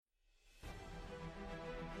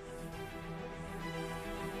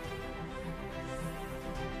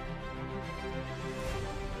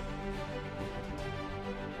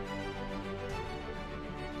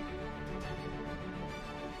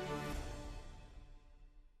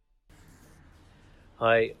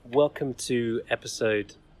Hi, welcome to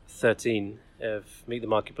episode 13 of Meet the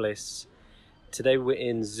Marketplace. Today we're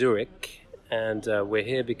in Zurich and we're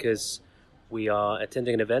here because we are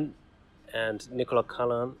attending an event and Nicolas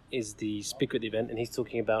Colin is the speaker at the event and he's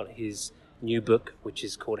talking about his new book which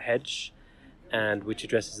is called Hedge and which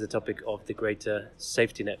addresses the topic of the greater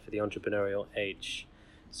safety net for the entrepreneurial age.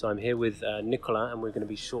 So I'm here with Nicolas and we're going to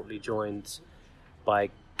be shortly joined by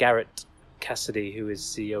Garrett Cassidy, who is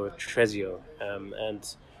CEO of Trezeo,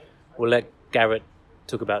 and we'll let Garrett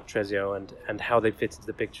talk about Trezeo and how they fit into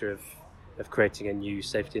the picture of creating a new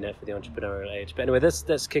safety net for the entrepreneurial age. But anyway,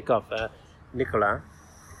 let's kick off. Nicolas,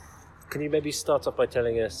 can you maybe start off by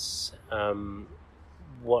telling us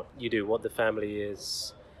what you do, what the family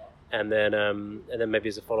is, and then maybe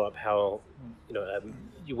as a follow-up, how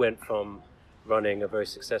you went from running a very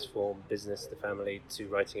successful business, the family, to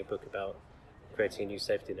writing a book about creating a new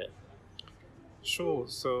safety net. Sure.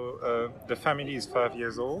 So the family is 5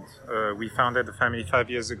 years old. We founded the family 5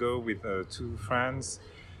 years ago with two friends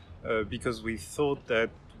because we thought that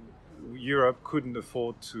Europe couldn't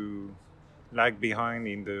afford to lag behind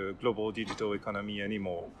in the global digital economy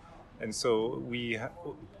anymore. And so we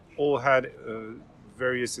all had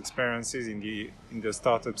various experiences in the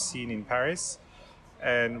startup scene in Paris.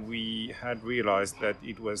 And we had realized that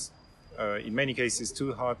it was, in many cases,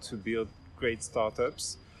 too hard to build great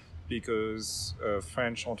startups because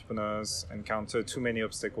French entrepreneurs encounter too many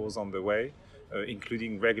obstacles on the way,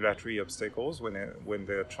 including regulatory obstacles when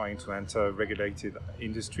they're trying to enter regulated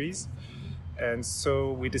industries. And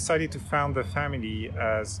so we decided to found the family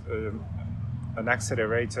as an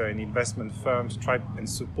accelerator and investment firm to try and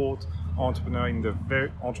support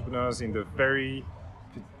entrepreneurs in the very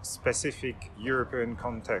specific European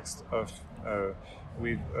context of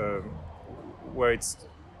where it's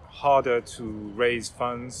harder to raise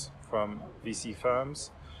funds from VC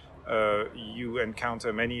firms. You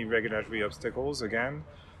encounter many regulatory obstacles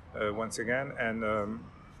once again, and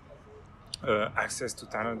access to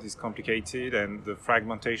talent is complicated, and the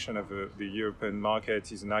fragmentation of the European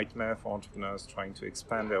market is a nightmare for entrepreneurs trying to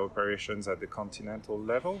expand their operations at the continental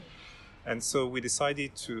level. And so we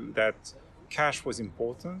decided that cash was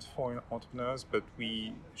important for entrepreneurs, but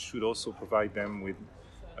we should also provide them with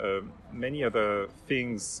many other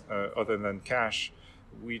things other than cash,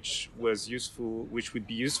 which would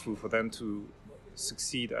be useful for them to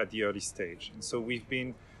succeed at the early stage. And so we've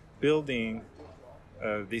been building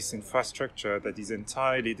this infrastructure that is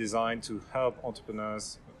entirely designed to help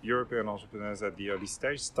European entrepreneurs at the early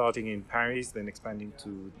stage, starting in Paris, then expanding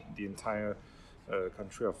to the entire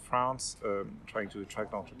country of France, trying to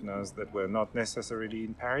attract entrepreneurs that were not necessarily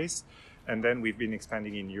in Paris. And then we've been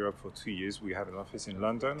expanding in Europe for 2 years. We have an office in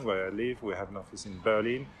London where I live. We have an office in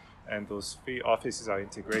Berlin. And those three offices are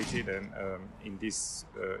integrated and in this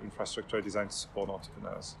infrastructure designed to support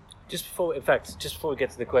entrepreneurs. Just before we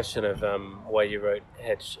get to the question of why you wrote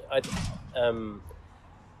Hedge, I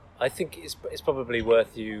think it's probably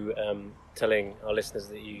worth you telling our listeners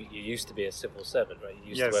that you used to be a civil servant, right? You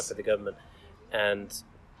used to work for the government, and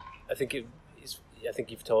I think you've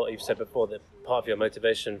said before that part of your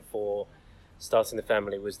motivation for starting the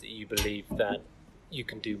family was that you believe that you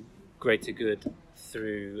can do greater good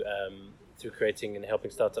through creating and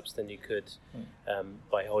helping startups than you could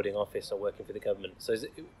by holding office or working for the government. So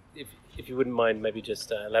if you wouldn't mind maybe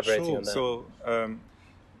just elaborating on that. So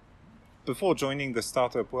before joining the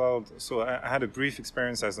startup world, so I had a brief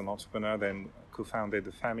experience as an entrepreneur, then co-founded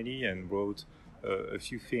the family and wrote a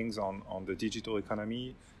few things on the digital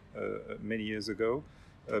economy many years ago.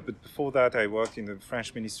 But before that, I worked in the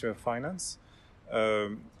French Ministry of Finance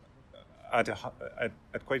at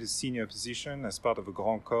quite a senior position as part of a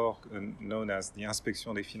grand corps known as the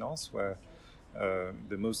Inspection des Finances, where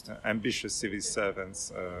the most ambitious civil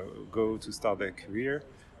servants go to start their career.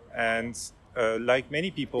 And like many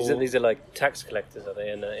people... These are like tax collectors, are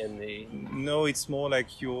they, in the... No, it's more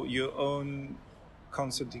like your own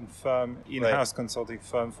consulting firm, in-house consulting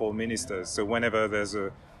firm for ministers. So whenever there's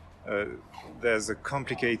a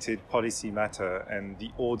complicated policy matter and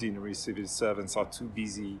the ordinary civil servants are too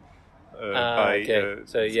busy like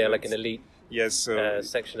an elite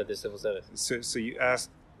section of the civil service. So you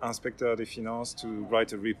ask Inspecteur des Finances to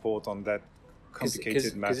write a report on that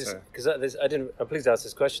complicated matter. I'm pleased to ask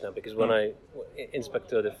this question now because when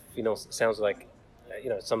Inspecteur des Finances sounds like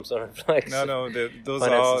some sort of like... those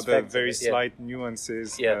are the very slight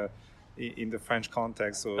nuances in the French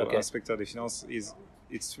context. So Inspecteur des Finances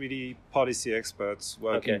it's really policy experts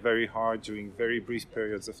working very hard during very brief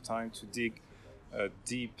periods of time to dig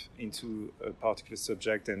deep into a particular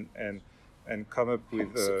subject and come up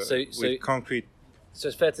with concrete... So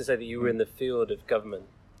it's fair to say that you were in the field of government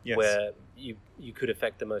Yes. where you could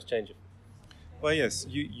affect the most change. Well, yes,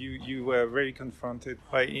 you were very confronted.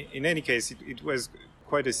 But in any case, it was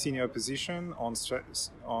quite a senior position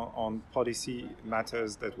on policy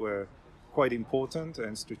matters that were quite important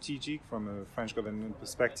and strategic from a French government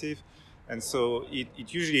perspective. And so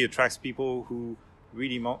it usually attracts people who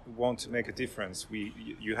really want to make a difference.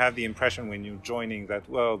 You have the impression when you're joining that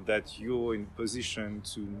world that you're in position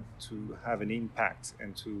to have an impact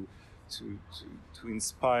and to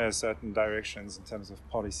inspire certain directions in terms of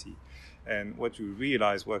policy. And what you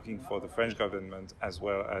realize working for the French government, as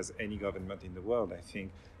well as any government in the world, I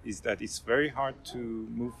think, is that it's very hard to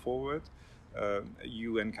move forward.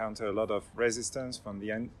 You encounter a lot of resistance from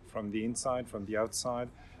the inside, from the outside.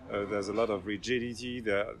 There's a lot of rigidity.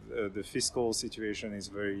 The fiscal situation is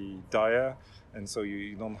very dire, and so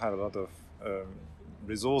you don't have a lot of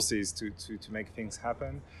resources to make things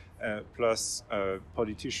happen. Plus,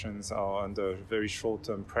 politicians are under very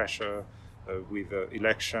short-term pressure with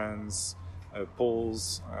elections,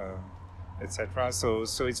 polls, etc. So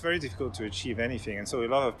it's very difficult to achieve anything, and so a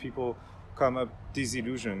lot of people come up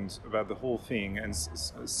disillusioned about the whole thing, and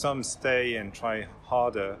some stay and try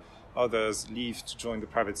harder, others leave to join the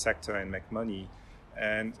private sector and make money.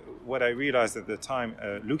 And what I realized at the time,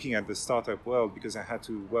 looking at the startup world, because I had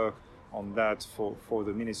to work on that for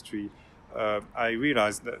the ministry, I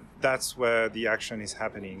realized that that's where the action is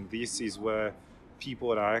happening. This is where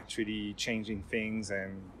people are actually changing things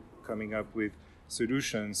and coming up with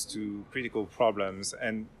solutions to critical problems.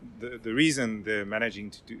 And the reason they're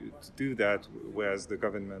managing to do that, whereas the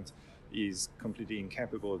government is completely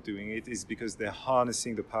incapable of doing it, is because they're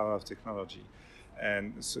harnessing the power of technology.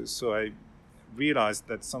 And so I realized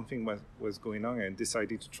that something was going on and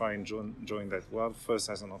decided to try and join that world, first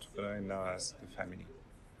as an entrepreneur and now as the family.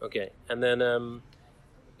 Okay, and then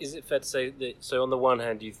is it fair to say that, so on the one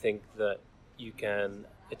hand, you think that you can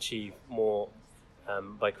achieve more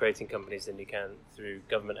by creating companies than you can through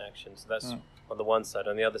government action? So that's on the one side.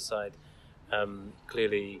 On the other side,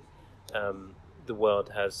 clearly the world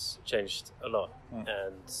has changed a lot,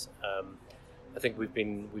 and I think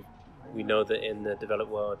we know that in the developed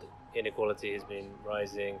world, inequality has been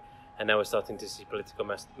rising, and now we're starting to see political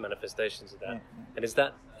manifestations of that. And is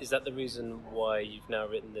that the reason why you've now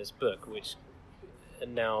written this book, which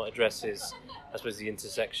now addresses, I suppose, the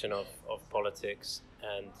intersection of politics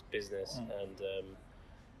and business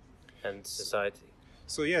and society?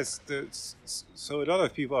 So yes, so a lot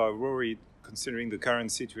of people are worried considering the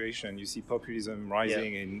current situation. You see populism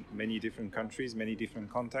rising in many different countries, many different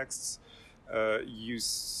contexts. You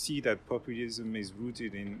see that populism is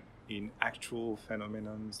rooted in actual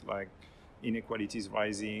phenomena like inequalities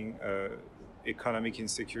rising, economic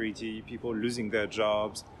insecurity, people losing their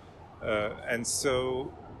jobs, and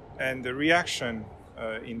the reaction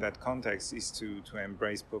in that context is to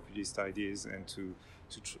embrace populist ideas and to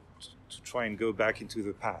try and go back into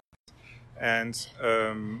the past. And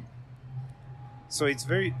so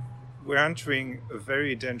we're entering a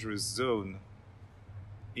very dangerous zone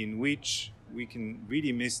in which we can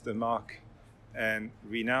really miss the mark and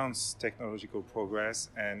renounce technological progress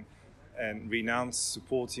and renounce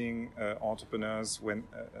supporting entrepreneurs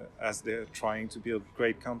as they're trying to build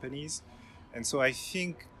great companies. And so I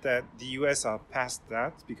think that the US are past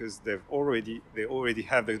that, because they already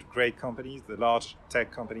have the great companies, the large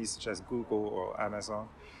tech companies such as Google or Amazon.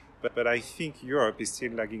 But I think Europe is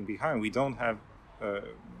still lagging behind. We don't have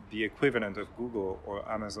the equivalent of Google or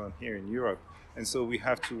Amazon here in Europe. And so we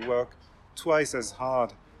have to work twice as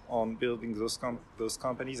hard on building those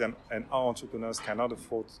companies, and our entrepreneurs cannot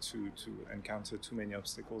afford to encounter too many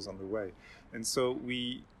obstacles on the way. And so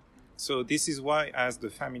this is why, as the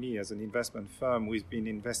family, as an investment firm, we've been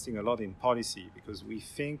investing a lot in policy, because we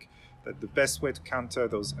think that the best way to counter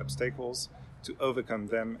those obstacles, to overcome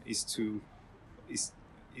them, is to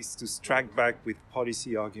strike back with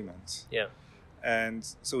policy arguments. Yeah. And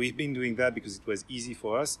so we've been doing that because it was easy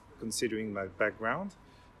for us, considering my background.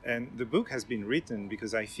 And the book has been written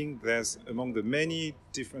because I think there's, among the many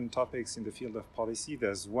different topics in the field of policy,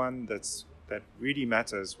 there's one that really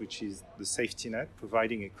matters, which is the safety net,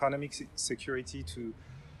 providing economic security to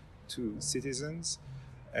citizens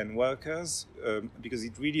and workers, because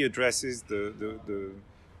it really addresses the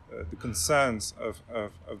concerns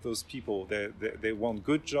of those people. They want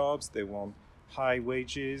good jobs, they want high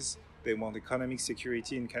wages, they want economic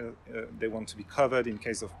security, they want to be covered in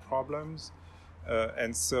case of problems.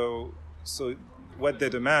 And so what they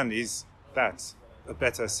demand is that, a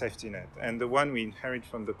better safety net. And the one we inherit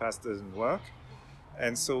from the past doesn't work.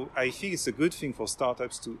 And so I think it's a good thing for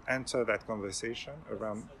startups to enter that conversation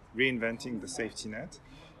around reinventing the safety net.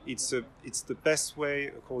 It's the best way,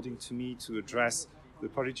 according to me, to address the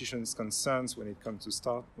politicians' concerns when it comes to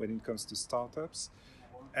startups,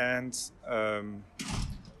 and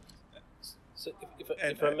so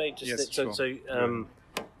if I may just yes, sure.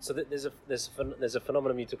 So there's a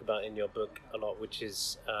phenomenon you talk about in your book a lot, which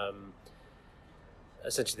is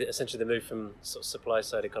essentially the move from sort of supply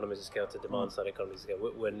side economies of scale to demand side economies of scale.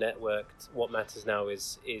 We're networked. What matters now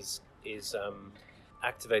is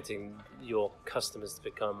activating your customers to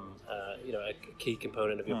become a key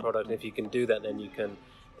component of your product. And if you can do that, then you can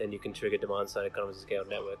trigger demand side economies of scale,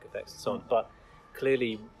 network effects, and so on. But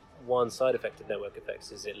clearly, one side effect of network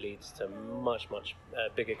effects is it leads to much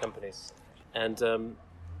bigger companies, and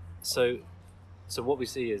so what we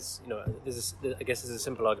see is, I guess there's a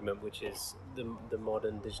simple argument, which is the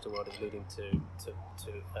modern digital world is leading to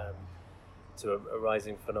a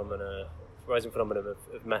rising phenomenon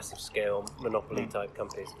of massive scale monopoly type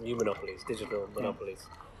companies, new monopolies, digital monopolies,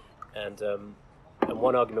 and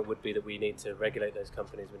one argument would be that we need to regulate those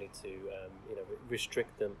companies, we need to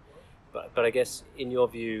restrict them, but I guess in your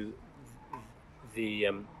view, these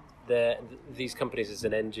companies as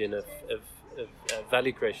an engine of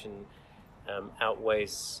value creation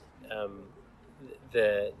outweighs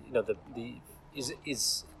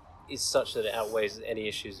is such that it outweighs any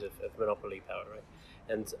issues of monopoly power, right?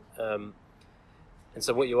 And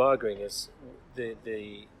so what you're arguing is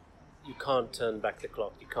you can't turn back the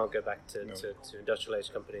clock. You can't go back to industrial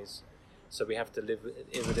age companies. So we have to live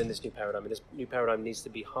within this new paradigm. And this new paradigm needs to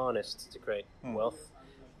be harnessed to create wealth,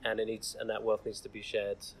 and that wealth needs to be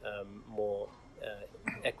shared more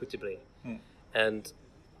equitably. And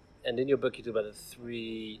in your book, you talk about the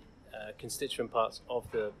three constituent parts of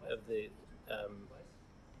the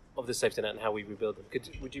safety net and how we rebuild them.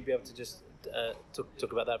 Would you be able to just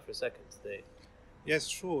talk about that for a second? Yes,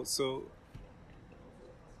 sure. So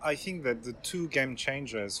I think that the two game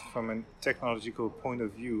changers from a technological point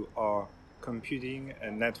of view are computing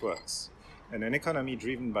and networks. And an economy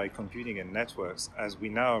driven by computing and networks, as we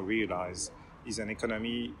now realize, is an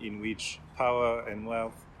economy in which power and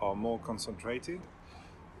wealth are more concentrated.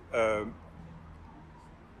 An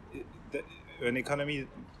economy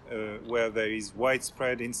where there is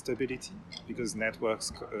widespread instability, because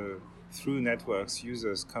through networks,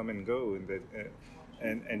 users come and go,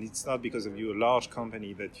 and it's not because of you're a large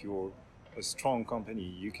company that you're a strong company.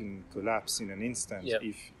 You can collapse in an instant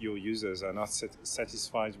if your users are not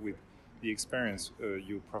satisfied with the experience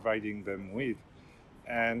you're providing them with,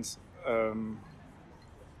 and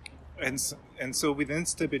so with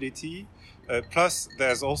instability, plus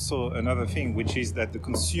there's also another thing, which is that the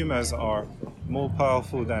consumers are more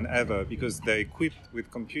powerful than ever because they're equipped with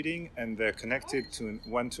computing and they're connected to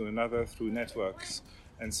one to another through networks.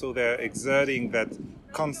 And so they're exerting that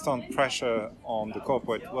constant pressure on the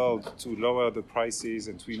corporate world to lower the prices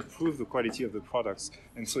and to improve the quality of the products.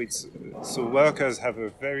 And so workers have a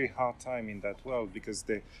very hard time in that world because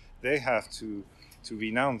they have to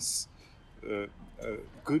renounce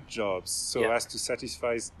good jobs so as to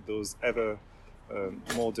satisfy those ever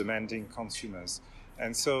more demanding consumers.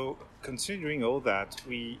 And so, considering all that,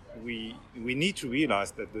 we need to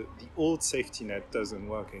realize that the old safety net doesn't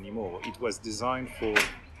work anymore. It was designed for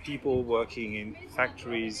people working in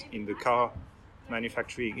factories, in the car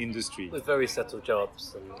manufacturing industry. With very settled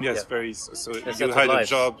jobs. So you had a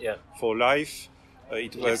job for life.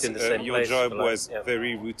 It was your job was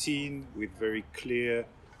very routine, with very clear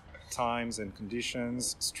times and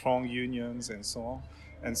conditions, strong unions, and so on.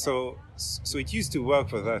 And so it used to work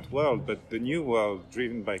for that world, but the new world,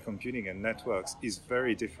 driven by computing and networks, is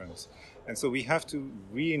very different. And so we have to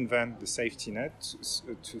reinvent the safety net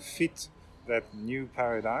to fit that new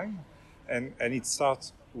paradigm. And it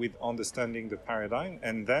starts with understanding the paradigm,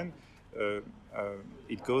 and then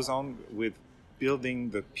it goes on with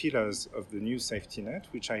building the pillars of the new safety net,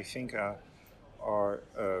 which I think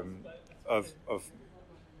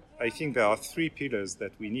I think there are three pillars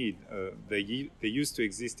that we need. They used to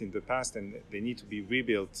exist in the past, and they need to be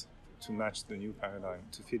rebuilt to match the new paradigm,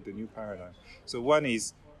 to fit the new paradigm. So one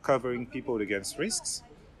is covering people against risks,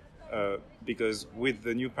 because with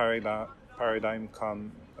the new paradigm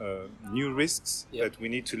come new risks that we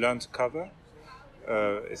need to learn to cover,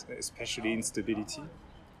 especially instability.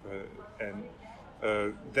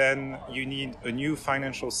 Then you need a new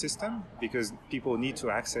financial system, because people need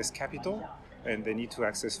to access capital, and they need to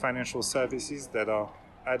access financial services that are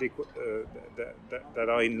adequate, that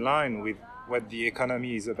are in line with what the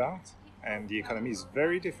economy is about. And the economy is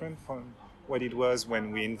very different from what it was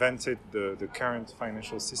when we invented the current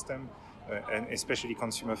financial system, and especially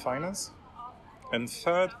consumer finance. And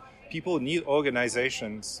third, people need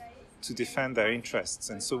organizations to defend their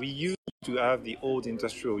interests. And so we use to have the old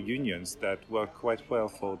industrial unions that worked quite well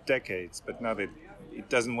for decades, but now it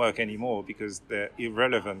doesn't work anymore because they're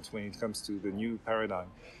irrelevant when it comes to the new paradigm.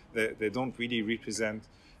 They don't really represent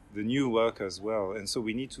the new workers well, and so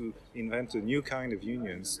we need to invent a new kind of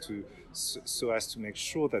unions so as to make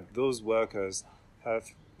sure that those workers have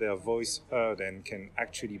their voice heard and can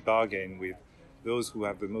actually bargain with those who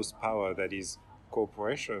have the most power, that is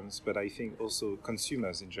corporations, but I think also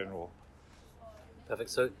consumers in general.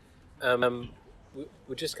 Perfect. So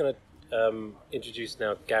we're just going to introduce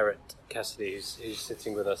now Garrett Cassidy, who's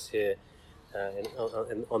sitting with us here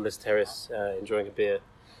on this terrace enjoying a beer.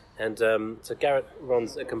 And so Garrett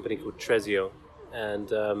runs a company called Trezeo, and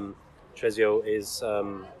Trezeo is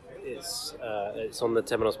it's on the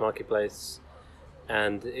Temenos MarketPlace,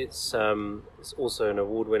 and it's also an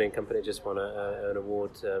award-winning company. It just won an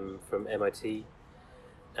award from MIT,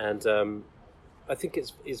 and I think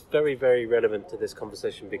it's very, very relevant to this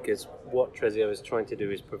conversation because what Trezeo is trying to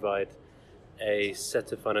do is provide a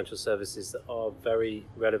set of financial services that are very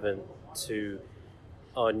relevant to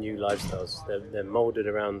our new lifestyles. They're molded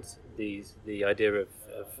around the idea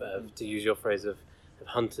of to use your phrase, of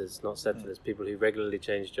hunters, not settlers, people who regularly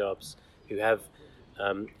change jobs, who have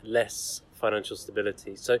less financial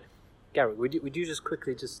stability. So, Garrett, would you just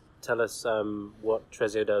quickly just tell us what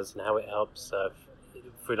Trezeo does and how it helps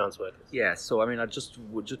freelance workers? Yeah, so I mean,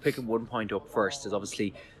 would just pick one point up first is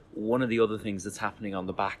obviously one of the other things that's happening on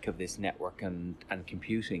the back of this network and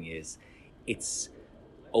computing is it's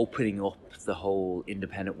opening up the whole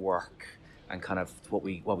independent work and kind of what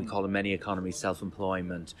we call in many economies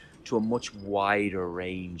self-employment to a much wider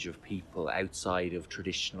range of people outside of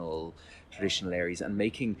traditional areas, and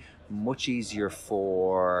making much easier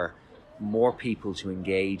for more people to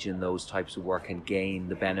engage in those types of work and gain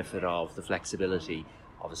the benefit of the flexibility.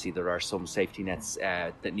 Obviously, there are some safety nets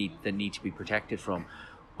that need to be protected from,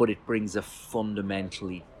 but it brings a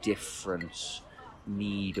fundamentally different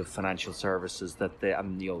need of financial services that the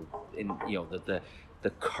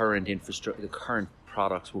current infrastructure, the current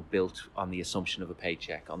products were built on the assumption of a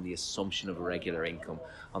paycheck, on the assumption of a regular income,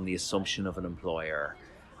 on the assumption of an employer,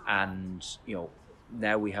 and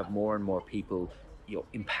now we have more and more people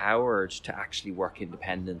empowered to actually work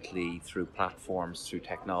independently through platforms, through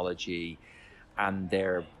technology, and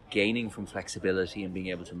they're gaining from flexibility and being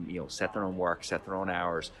able to set their own work, set their own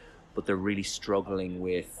hours, but they're really struggling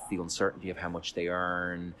with the uncertainty of how much they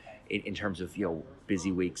earn in terms of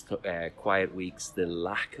busy weeks, quiet weeks, the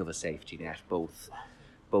lack of a safety net, both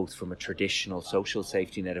from a traditional social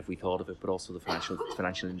safety net if we thought of it, but also the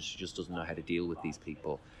financial industry just doesn't know how to deal with these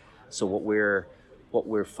people. So what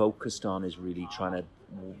we're focused on is really trying to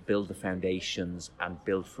build the foundations and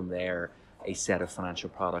build from there a set of financial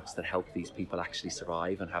products that help these people actually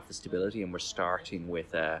survive and have the stability. And we're starting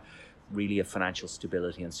with really a financial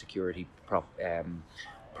stability and security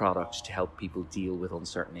product to help people deal with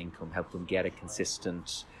uncertain income, help them get a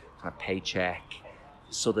consistent kind of paycheck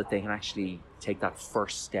so that they can actually take that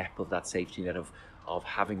first step of that safety net of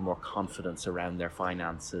having more confidence around their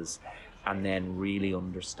finances, and then really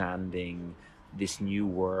understanding this new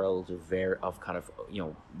world of kind of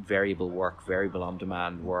variable work, variable on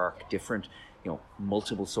demand work, different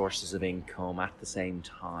multiple sources of income at the same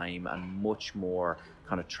time, and much more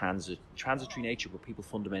kind of transitory nature where people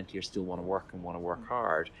fundamentally still want to work and want to work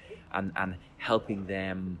hard, and helping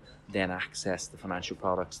them then access the financial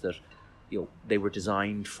products that they were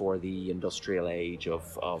designed for the industrial age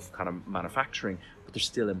of kind of manufacturing, but they're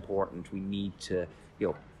still important. We need to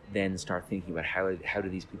then start thinking about how do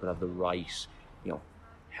these people have the right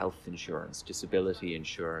health insurance, disability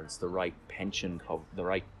insurance, the right pension the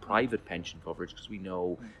right private pension coverage, because we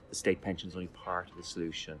know the state pension is only part of the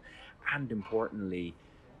solution, and importantly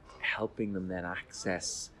helping them then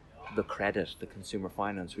access the credit, the consumer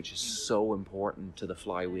finance, which is so important to the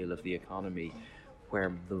flywheel of the economy,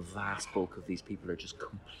 where the vast bulk of these people are just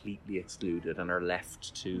completely excluded and are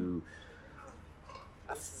left to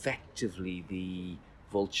effectively the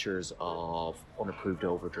vultures of unapproved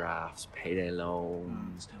overdrafts, payday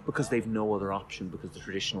loans, because they've no other option, because the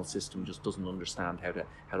traditional system just doesn't understand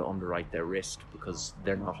how to underwrite their risk, because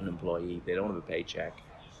they're not an employee, they don't have a paycheck,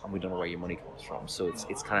 and we don't know where your money comes from. So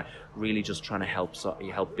it's kind of really just trying to help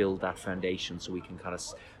build that foundation so we can kind of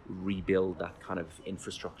rebuild that kind of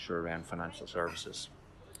infrastructure around financial services.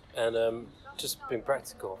 And just being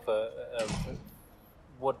practical,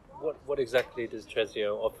 what exactly does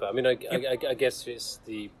Trezeo offer? I mean, I guess it's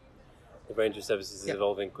the range of services is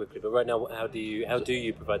evolving quickly, but right now, how do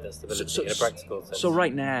you provide that stability in a practical sense? So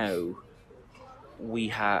right now, we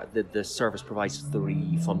have the service provides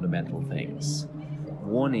three fundamental things.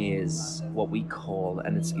 One is what we call,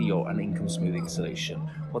 and it's an income smoothing solution.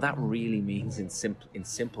 What that really means in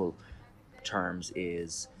simple terms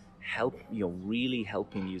is really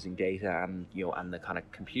helping using data and the kind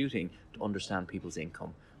of computing to understand people's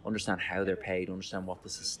income, understand how they're paid, understand what the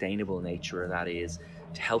sustainable nature of that is,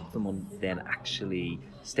 to help them then actually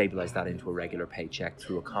stabilize that into a regular paycheck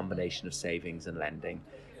through a combination of savings and lending.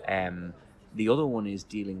 The other one is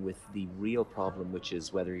dealing with the real problem, which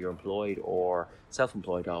is whether you're employed or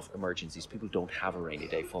self-employed, of emergencies. People don't have a rainy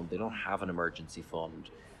day fund, they don't have an emergency fund,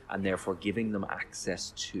 and therefore giving them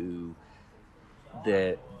access to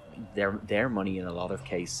their money in a lot of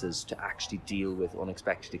cases to actually deal with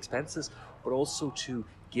unexpected expenses, but also to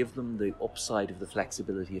give them the upside of the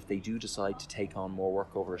flexibility if they do decide to take on more work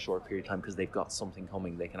over a short period of time because they've got something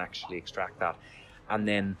coming, they can actually extract that. And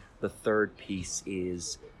then the third piece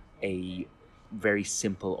is a very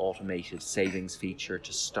simple automated savings feature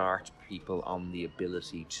to start people on the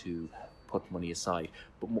ability to put money aside,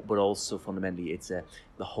 but also fundamentally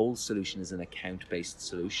the whole solution is an account-based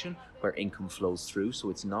solution where income flows through. So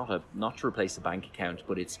it's not to replace a bank account,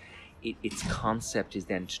 but its concept is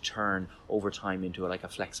then to turn over time into like a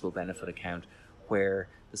flexible benefit account where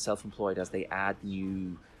the self-employed, as they add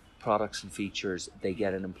new products and features, they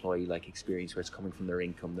get an employee-like experience where it's coming from their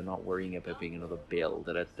income. They're not worrying about being another bill.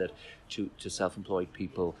 That to self-employed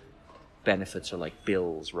people, benefits are like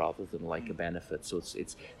bills rather than like a benefit. So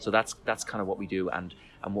that's kind of what we do, and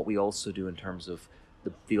what we also do in terms of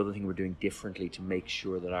the other thing we're doing differently to make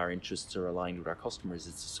sure that our interests are aligned with our customers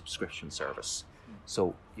is a subscription service.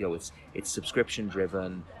 So it's subscription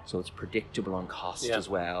driven, so it's predictable on cost as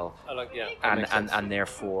well. And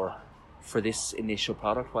therefore for this initial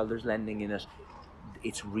product, while there's lending in it,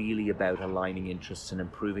 it's really about aligning interests and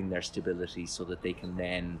improving their stability so that they can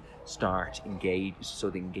then start engaging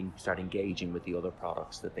with the other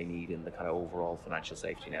products that they need in the kind of overall financial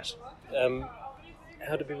safety net.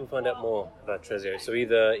 How do people find out more about Trezeo? So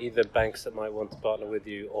either banks that might want to partner with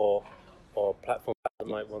you or platforms that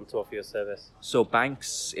might want to offer your service? So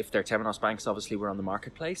banks, if they're Temenos banks, obviously we're on the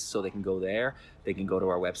MarketPlace, so they can go there. They can go to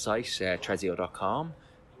our website, Trezeo.com.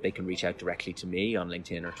 They can reach out directly to me on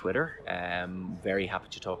LinkedIn or Twitter. Very happy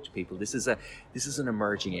to talk to people. This is an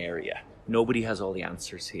emerging area. Nobody has all the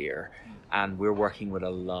answers here, and we're working with a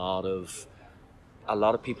lot of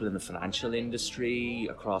people in the financial industry,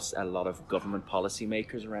 across a lot of government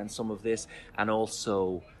policymakers around some of this, and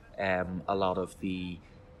also a lot of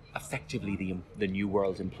effectively the new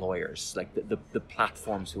world employers, like the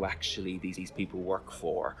platforms who actually these people work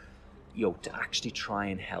for, to actually try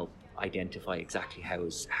and help identify exactly how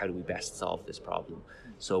do we best solve this problem.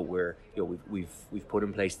 So we've put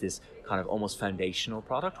in place this kind of almost foundational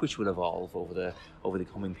product, which will evolve over the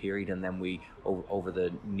coming period, and then over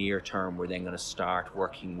the near term we're then going to start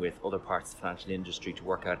working with other parts of the financial industry to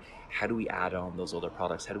work out how do we add on those other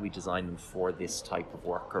products, how do we design them for this type of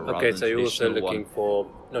worker. Okay, so you're also looking for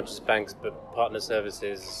not just banks but partner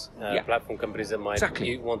services, platform companies that might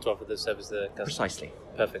want to offer the service to their customers. Precisely.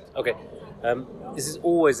 Perfect. Okay. This is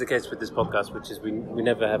always the case with this podcast, which is we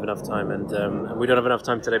never have enough time, and we don't have enough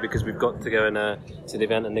time today because we've got to go to the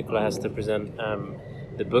event, and Nicolas has to present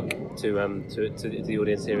the book to the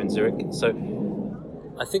audience here in Zurich. So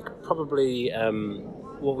I think probably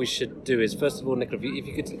what we should do is, first of all, Nicolas, if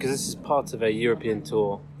you could, because this is part of a European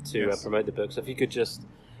tour to promote the book, so if you could just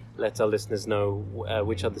let our listeners know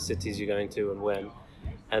which other cities you're going to and when,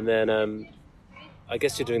 and then I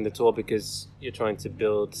guess you're doing the tour because you're trying to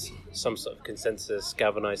build some sort of consensus,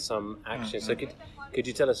 galvanize some action. So could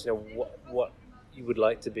you tell us, what you would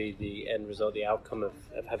like to be the end result, the outcome of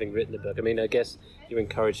having written the book? I mean, I guess you're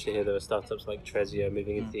encouraged to hear there are startups like Trezeo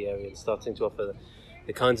moving into the area and starting to offer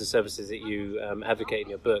the kinds of services that you advocate in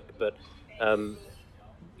your book. But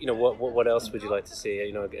what else would you like to see?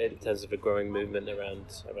 In terms of a growing movement around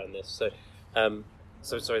this.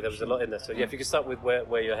 So sorry, there was a lot in there. So if you could start with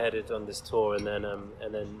where you're headed on this tour, and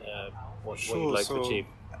then what you'd like to achieve.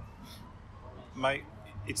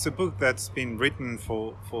 It's a book that's been written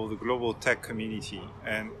for the global tech community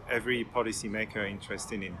and every policymaker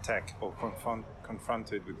interested in tech or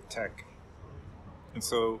confronted with tech. And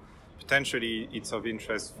so potentially it's of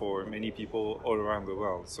interest for many people all around the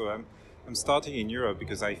world. So I'm starting in Europe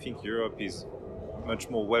because I think Europe is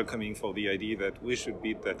much more welcoming for the idea that we should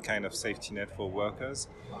build that kind of safety net for workers.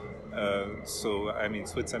 So I'm in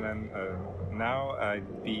Switzerland now. I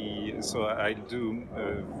do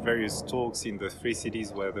various talks in the 3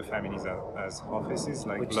 cities where the families has offices,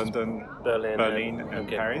 like London, Berlin and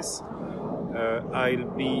Paris. I'll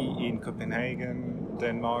be in Copenhagen,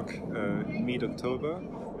 Denmark, mid-October.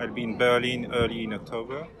 I'll be in Berlin early in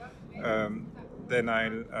October. Then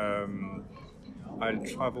I'll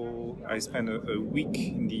I spend a week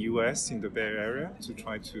in the US, in the Bay Area, to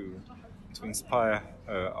try to inspire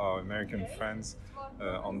our American friends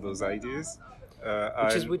on those ideas.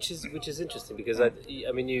 Which is interesting because I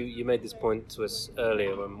mean you made this point to us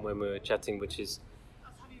earlier when we were chatting, which is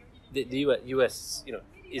the US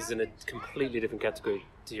is in a completely different category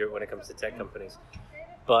to Europe when it comes to tech companies,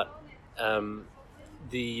 but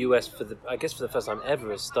the US for the first time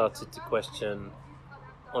ever has started to question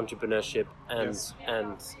entrepreneurship and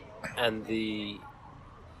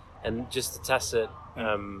just the tacit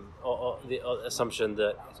or the assumption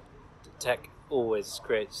that tech always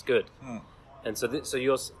creates good. And so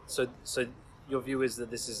your view is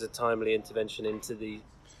that this is a timely intervention into the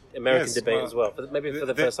American debate as well, maybe for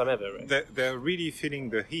the first time ever. Right? They're really feeling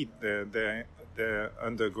the heat. They're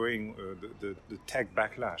undergoing the tech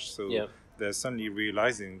backlash. So they're suddenly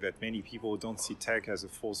realizing that many people don't see tech as a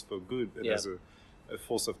force for good, but as a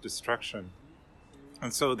force of destruction.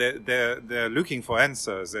 And so they're looking for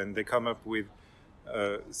answers, and they come up with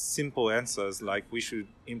simple answers like we should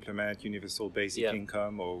implement universal basic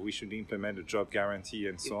income, or we should implement a job guarantee,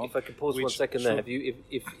 and so on. If I could pause 1 second there,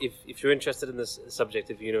 if you're interested in this subject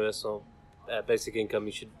of universal basic income,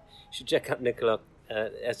 you should check out Nicolas'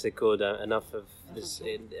 essay called "Enough of This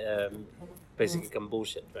Basic Income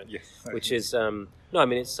Bullshit," right? Yes. Which is no, I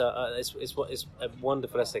mean it's a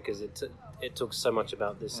wonderful essay because it talks so much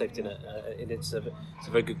about the safety net, and it's a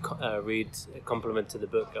very good read, complement to the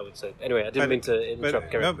book, I would say. Anyway, I didn't mean to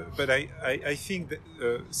interrupt. But I think that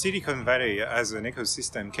Silicon Valley as an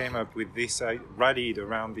ecosystem came up with this, rallied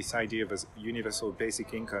around this idea of a universal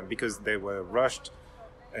basic income because they were rushed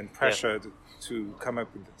and pressured to come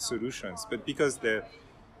up with solutions, but because they're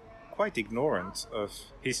quite ignorant of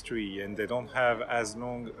history and they don't have as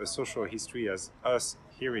long a social history as us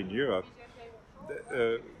here in Europe,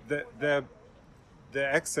 they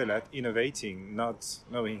excel at innovating, not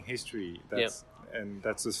knowing history. And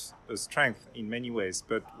that's a strength in many ways.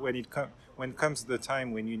 But when comes the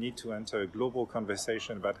time when you need to enter a global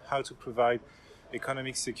conversation about how to provide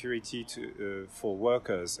economic security for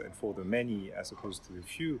workers and for the many as opposed to the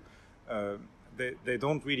few, they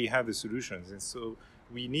don't really have the solutions. And so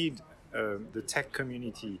we need the tech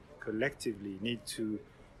community collectively need to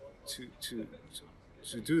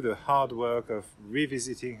do the hard work of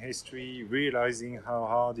revisiting history, realizing how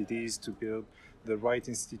hard it is to build the right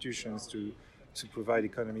institutions to provide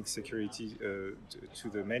economic security to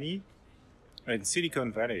the many. And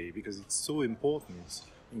Silicon Valley, because it's so important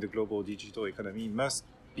in the global digital economy, must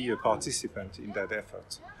be a participant in that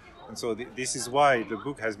effort. And so this is why the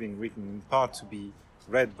book has been written in part to be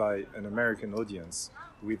read by an American audience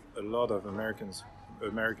with a lot of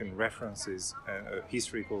American references and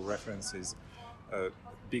historical references,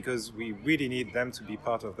 because we really need them to be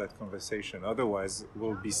part of that conversation. Otherwise,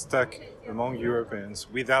 we'll be stuck among Europeans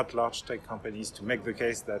without large tech companies to make the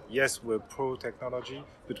case that, yes, we're pro-technology,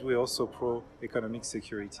 but we're also pro-economic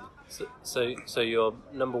security. So your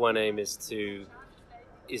number one aim is to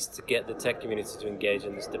get the tech community to engage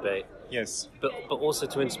in this debate. Yes. But also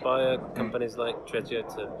to inspire companies like Trezeo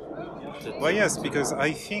to... Well, yes, because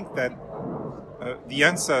I think that the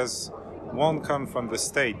answers won't come from the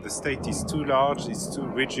state. The state is too large, it's too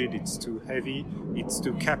rigid, it's too heavy, it's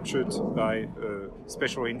too captured by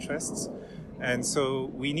special interests. And so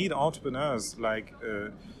we need entrepreneurs like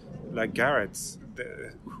Garrett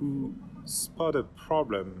who spot a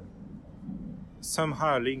problem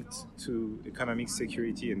somehow linked to economic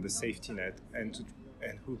security and the safety net, and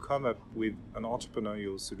who come up with an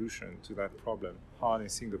entrepreneurial solution to that problem,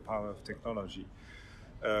 harnessing the power of technology.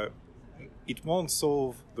 It won't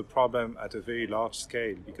solve the problem at a very large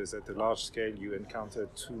scale, because at a large scale you encounter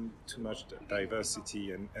too much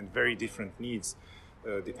diversity and very different needs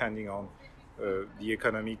depending on the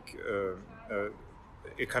economic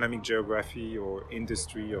geography or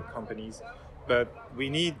industry or companies. But we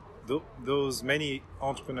need those many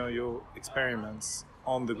entrepreneurial experiments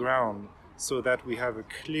on the ground so that we have a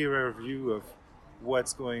clearer view of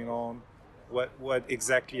what's going on, what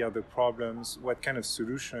exactly are the problems, what kind of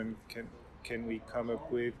solution can we come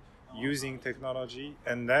up with using technology,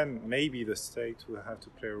 and then maybe the state will have to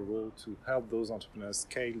play a role to help those entrepreneurs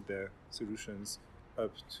scale their solutions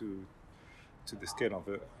up to the scale of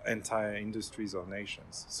entire industries or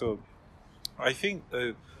nations. So I think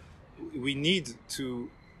we need to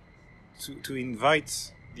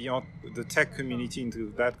invite the tech community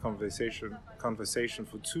into that conversation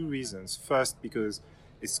for two reasons. First, because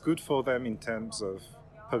it's good for them in terms of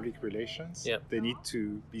public relations. Yeah. They need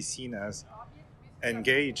to be seen as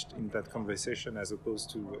engaged in that conversation as opposed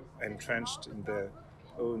to entrenched in their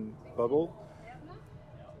own bubble.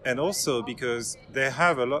 And also because they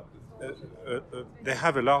have they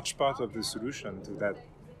have a large part of the solution to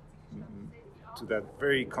that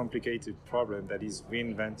very complicated problem that is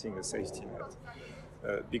reinventing a safety net.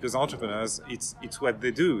 Because entrepreneurs, it's what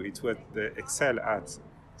they do, it's what they excel at: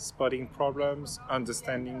 spotting problems,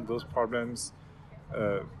 understanding those problems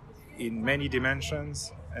in many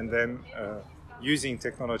dimensions, and then using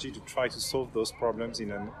technology to try to solve those problems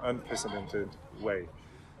in an unprecedented way.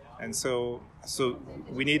 And so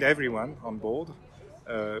we need everyone on board.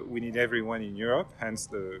 We need everyone in Europe, hence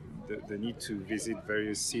the need to visit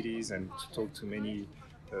various cities and to talk to many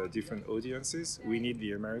different audiences. We need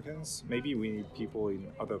the Americans. Maybe we need people in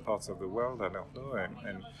other parts of the world, I don't know.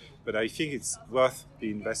 But I think it's worth the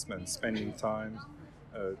investment, spending time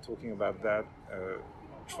talking about that,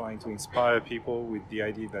 trying to inspire people with the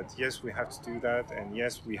idea that yes, we have to do that, and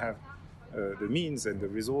yes, we have the means and the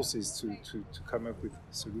resources to come up with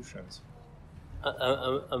solutions.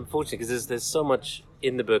 Unfortunately, because there's so much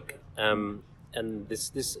in the book, and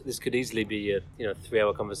this could easily be a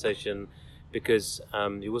 3-hour conversation, because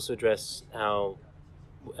you also address how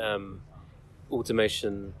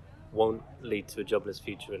automation won't lead to a jobless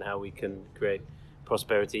future, and how we can create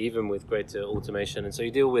prosperity even with greater automation. And so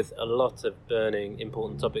you deal with a lot of burning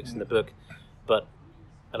important topics in the book, but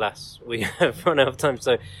alas, we have run out of time.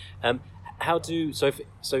 So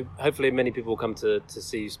hopefully many people will come to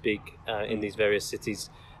see you speak in these various cities,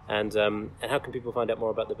 and how can people find out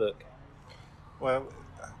more about the book? Well,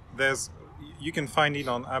 you can find it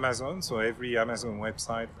on Amazon. So every Amazon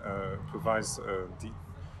website provides the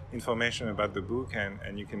information about the book,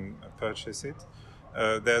 and you can purchase it.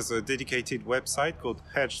 There's a dedicated website called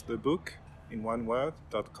hedgethebook in one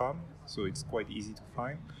word.com, so it's quite easy to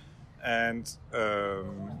find. And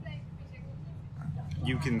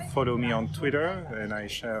you can follow me on Twitter, and I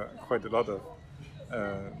share quite a lot of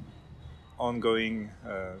ongoing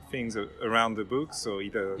things around the book. So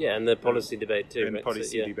either and the policy debate too, and right?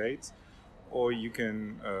 policy debates, or you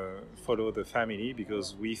can follow the family,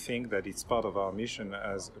 because we think that it's part of our mission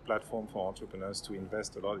as a platform for entrepreneurs to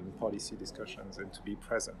invest a lot in policy discussions and to be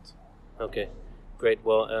present. Okay, great.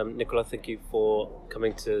 Well, Nicolas, thank you for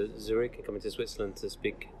coming to Zurich and coming to Switzerland to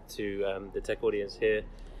speak to the tech audience here.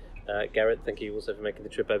 Garrett, thank you also for making the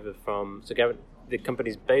trip over from... So Garrett, the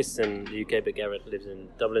company's based in the UK, but Garrett lives in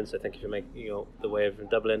Dublin, so thank you for making the way over from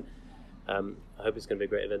Dublin. I hope it's going to be a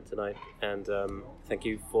great event tonight, and thank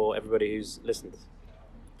you for everybody who's listened.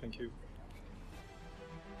 Thank you.